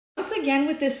again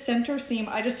with this center seam.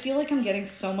 I just feel like I'm getting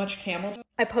so much camel toe.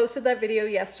 I posted that video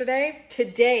yesterday.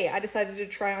 Today, I decided to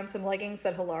try on some leggings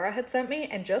that Halara had sent me,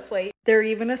 and just wait. They're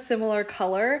even a similar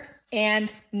color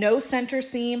and no center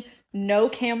seam, no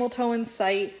camel toe in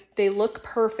sight. They look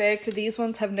perfect. These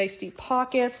ones have nice deep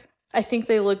pockets. I think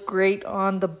they look great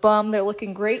on the bum. They're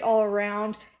looking great all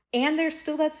around. And there's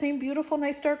still that same beautiful,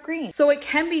 nice dark green. So it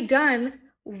can be done.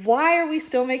 Why are we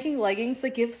still making leggings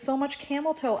that give so much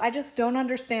camel toe? I just don't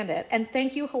understand it. And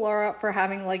thank you, Halara, for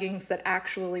having leggings that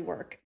actually work.